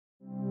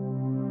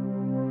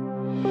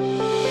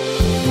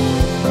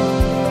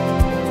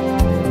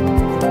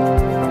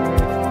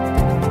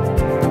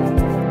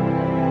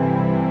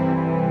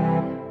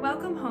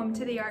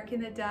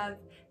Lark and the Dove.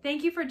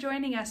 Thank you for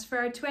joining us for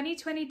our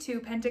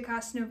 2022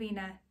 Pentecost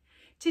Novena.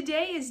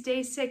 Today is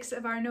day 6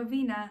 of our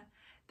novena.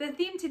 The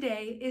theme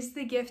today is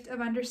the gift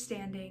of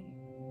understanding.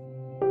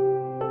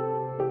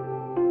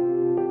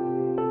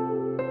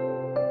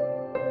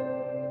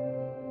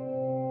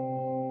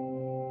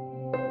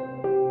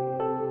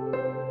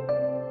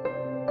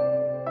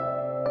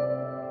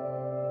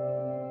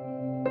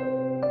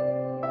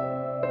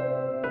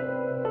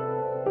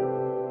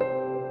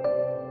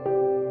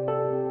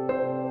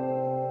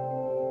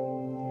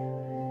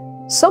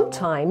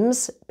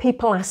 Sometimes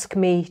people ask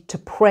me to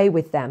pray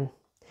with them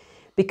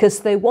because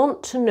they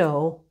want to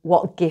know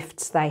what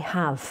gifts they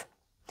have.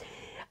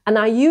 And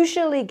I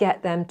usually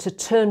get them to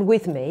turn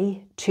with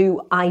me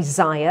to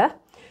Isaiah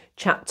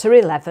chapter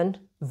 11,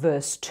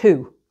 verse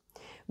 2,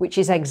 which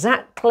is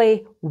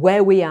exactly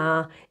where we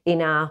are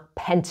in our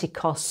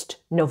Pentecost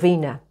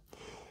Novena.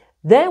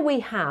 There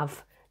we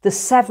have the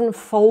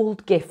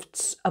sevenfold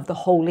gifts of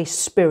the Holy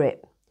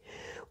Spirit,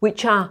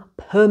 which are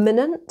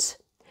permanent,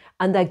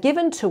 and they're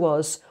given to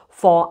us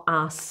for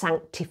our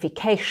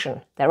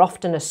sanctification. They're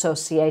often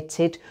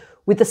associated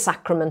with the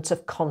sacrament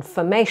of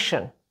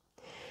confirmation.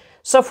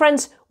 So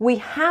friends, we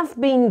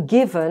have been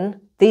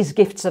given these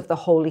gifts of the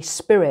Holy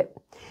Spirit.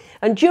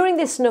 And during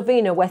this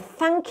novena, we're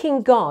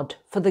thanking God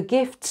for the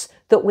gifts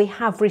that we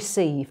have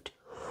received.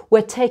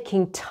 We're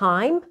taking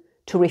time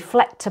to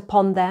reflect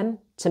upon them,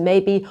 to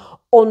maybe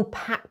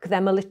unpack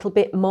them a little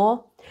bit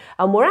more.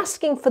 And we're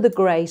asking for the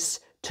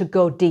grace to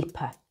go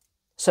deeper.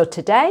 So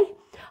today,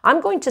 I'm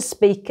going to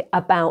speak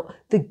about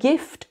the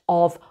gift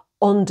of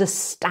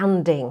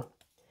understanding.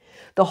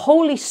 The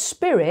Holy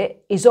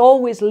Spirit is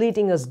always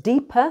leading us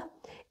deeper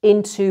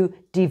into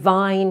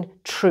divine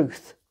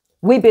truth.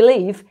 We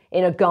believe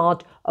in a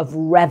God of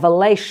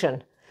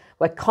revelation.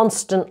 We're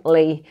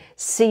constantly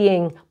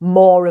seeing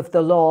more of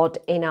the Lord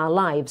in our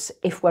lives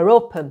if we're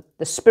open.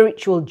 The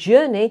spiritual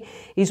journey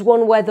is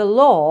one where the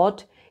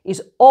Lord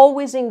is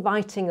always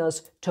inviting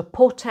us to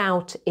put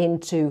out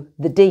into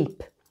the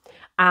deep.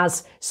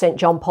 As St.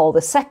 John Paul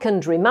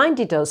II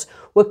reminded us,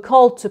 we're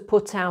called to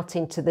put out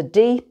into the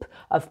deep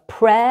of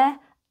prayer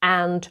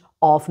and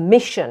of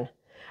mission.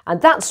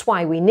 And that's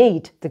why we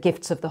need the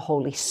gifts of the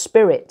Holy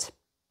Spirit.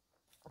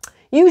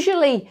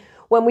 Usually,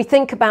 when we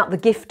think about the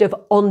gift of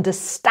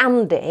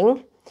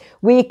understanding,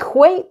 we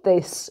equate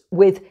this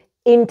with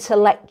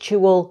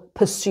intellectual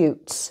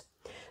pursuits.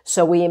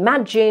 So we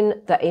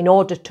imagine that in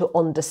order to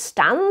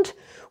understand,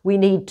 we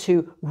need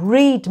to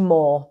read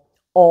more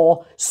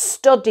or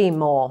study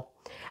more.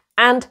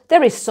 And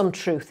there is some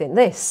truth in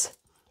this.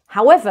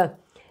 However,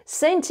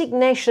 St.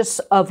 Ignatius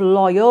of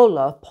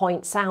Loyola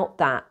points out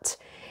that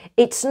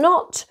it's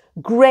not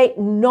great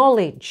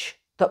knowledge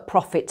that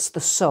profits the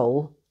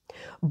soul,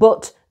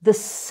 but the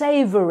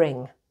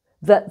savouring,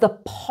 the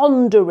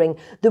pondering,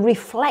 the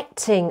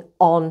reflecting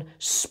on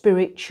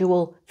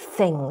spiritual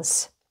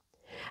things.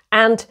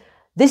 And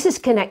this is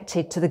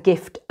connected to the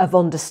gift of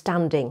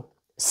understanding.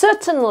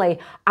 Certainly,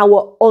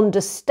 our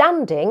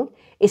understanding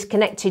is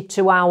connected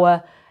to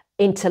our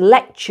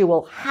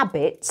intellectual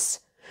habits,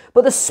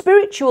 but the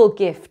spiritual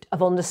gift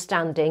of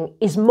understanding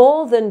is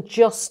more than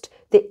just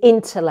the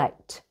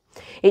intellect.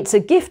 It's a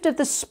gift of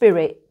the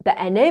Spirit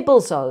that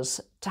enables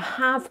us to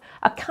have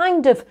a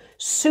kind of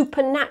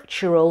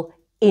supernatural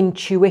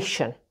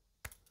intuition.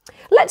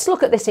 Let's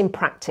look at this in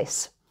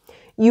practice.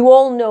 You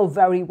all know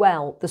very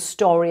well the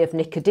story of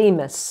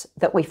Nicodemus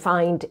that we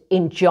find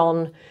in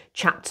John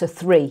chapter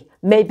 3.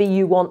 Maybe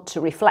you want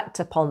to reflect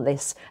upon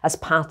this as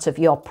part of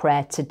your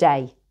prayer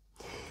today.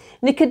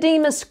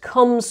 Nicodemus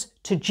comes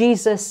to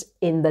Jesus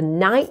in the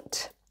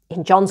night.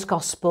 In John's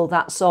Gospel,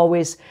 that's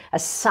always a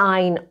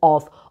sign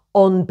of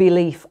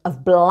unbelief,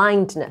 of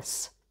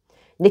blindness.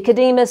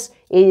 Nicodemus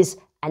is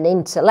an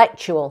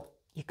intellectual.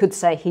 You could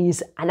say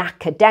he's an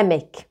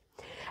academic.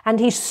 And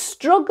he's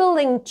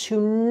struggling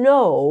to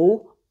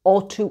know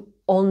or to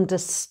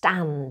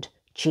understand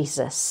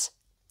Jesus.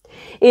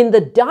 In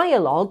the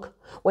dialogue,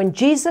 when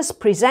Jesus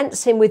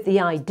presents him with the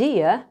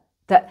idea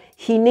that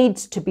he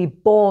needs to be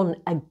born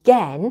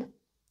again,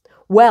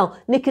 well,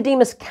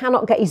 Nicodemus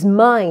cannot get his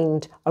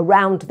mind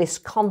around this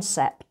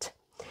concept.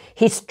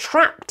 He's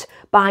trapped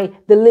by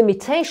the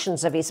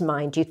limitations of his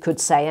mind, you could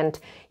say, and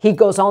he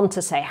goes on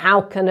to say,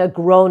 how can a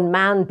grown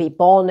man be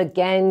born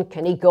again?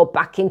 Can he go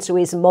back into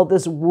his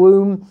mother's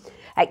womb,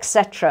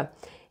 etc.?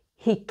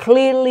 He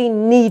clearly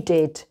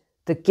needed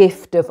the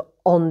gift of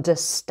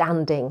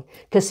understanding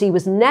because he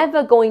was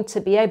never going to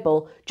be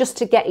able just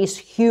to get his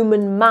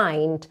human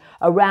mind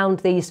around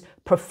these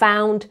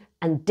profound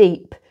and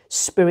deep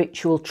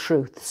spiritual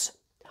truths.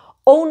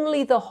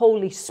 Only the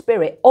Holy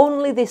Spirit,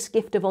 only this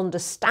gift of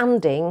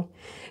understanding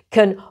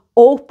can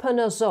open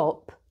us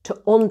up to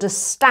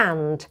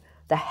understand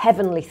the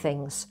heavenly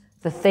things,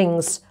 the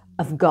things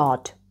of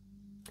God.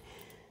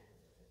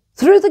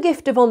 Through the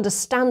gift of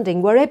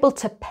understanding, we're able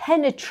to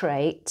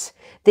penetrate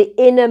the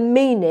inner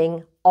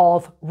meaning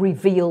of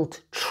revealed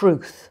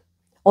truth.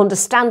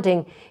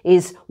 Understanding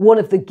is one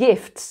of the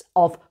gifts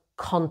of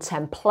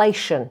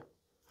contemplation.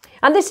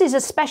 And this is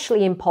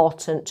especially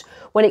important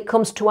when it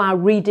comes to our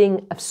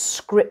reading of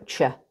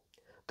Scripture.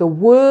 The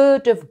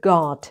Word of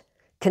God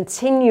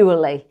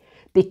continually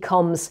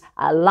becomes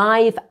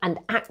alive and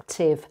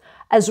active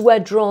as we're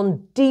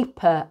drawn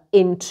deeper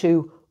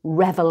into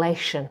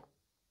revelation.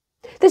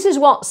 This is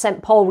what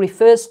St. Paul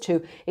refers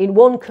to in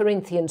 1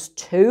 Corinthians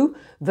 2,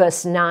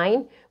 verse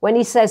 9, when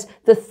he says,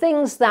 "The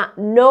things that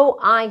no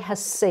eye has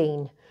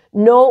seen,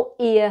 no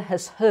ear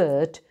has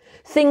heard,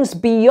 things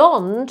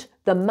beyond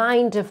the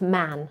mind of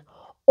man,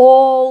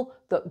 all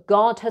that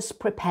God has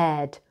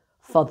prepared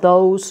for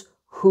those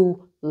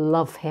who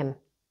love him."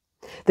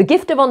 The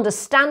gift of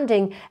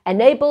understanding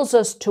enables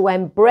us to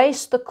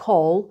embrace the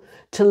call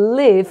to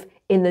live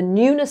in the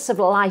newness of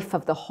life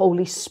of the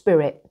Holy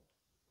Spirit.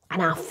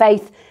 And our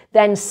faith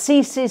then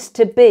ceases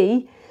to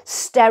be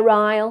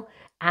sterile,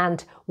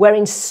 and we're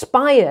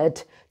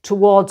inspired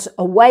towards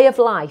a way of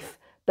life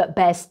that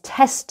bears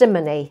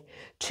testimony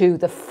to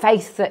the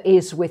faith that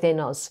is within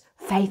us,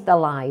 faith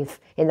alive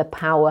in the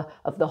power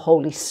of the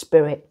Holy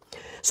Spirit.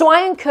 So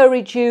I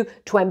encourage you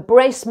to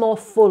embrace more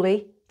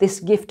fully this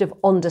gift of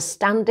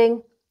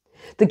understanding.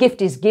 The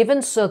gift is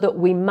given so that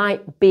we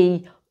might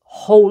be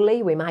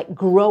holy, we might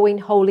grow in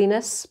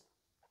holiness.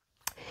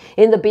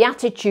 In the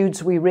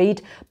Beatitudes we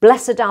read,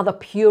 "Blessed are the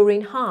pure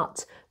in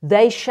heart,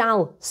 they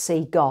shall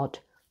see God."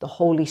 The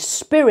Holy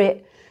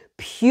Spirit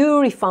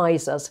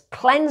purifies us,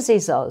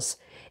 cleanses us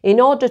in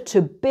order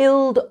to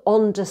build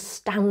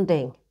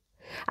understanding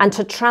and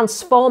to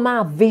transform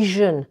our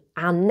vision,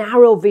 our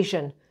narrow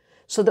vision,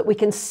 so that we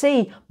can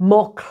see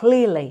more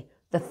clearly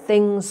the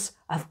things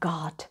of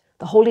God.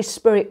 The Holy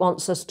Spirit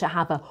wants us to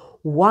have a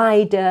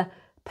wider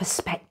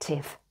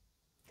perspective.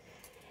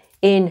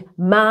 In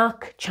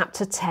Mark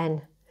chapter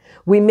 10,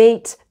 we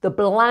meet the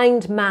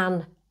blind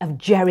man of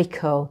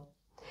Jericho.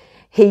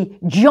 He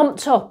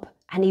jumped up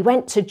and he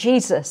went to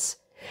Jesus.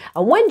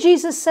 And when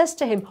Jesus says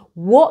to him,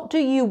 "What do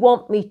you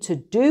want me to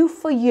do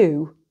for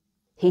you?"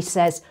 he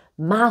says,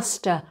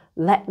 "Master,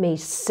 let me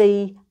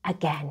see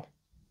again."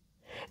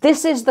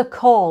 This is the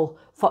call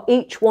for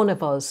each one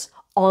of us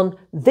on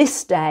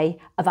this day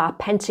of our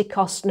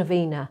Pentecost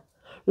Novena.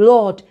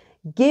 Lord,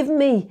 give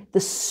me the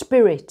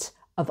spirit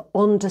of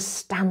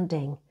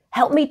understanding.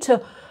 Help me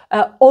to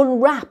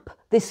unwrap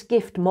this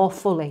gift more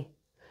fully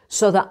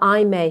so that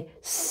I may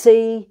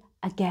see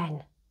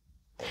again.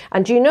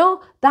 And you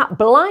know, that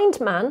blind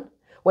man,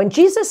 when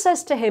Jesus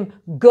says to him,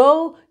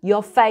 "Go,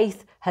 your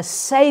faith has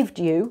saved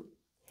you,"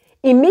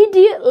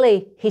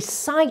 immediately his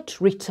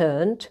sight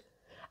returned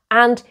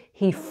and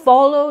he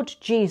followed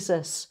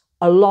Jesus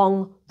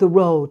along the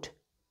road.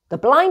 The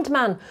blind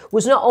man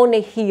was not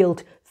only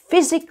healed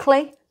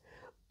physically,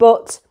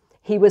 but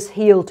he was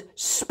healed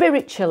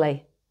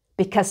spiritually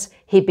because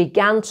he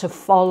began to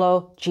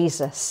follow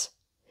Jesus.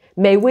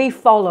 May we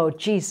follow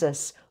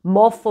Jesus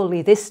more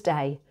fully this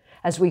day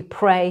as we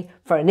pray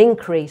for an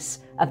increase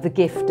of the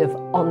gift of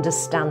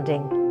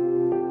understanding.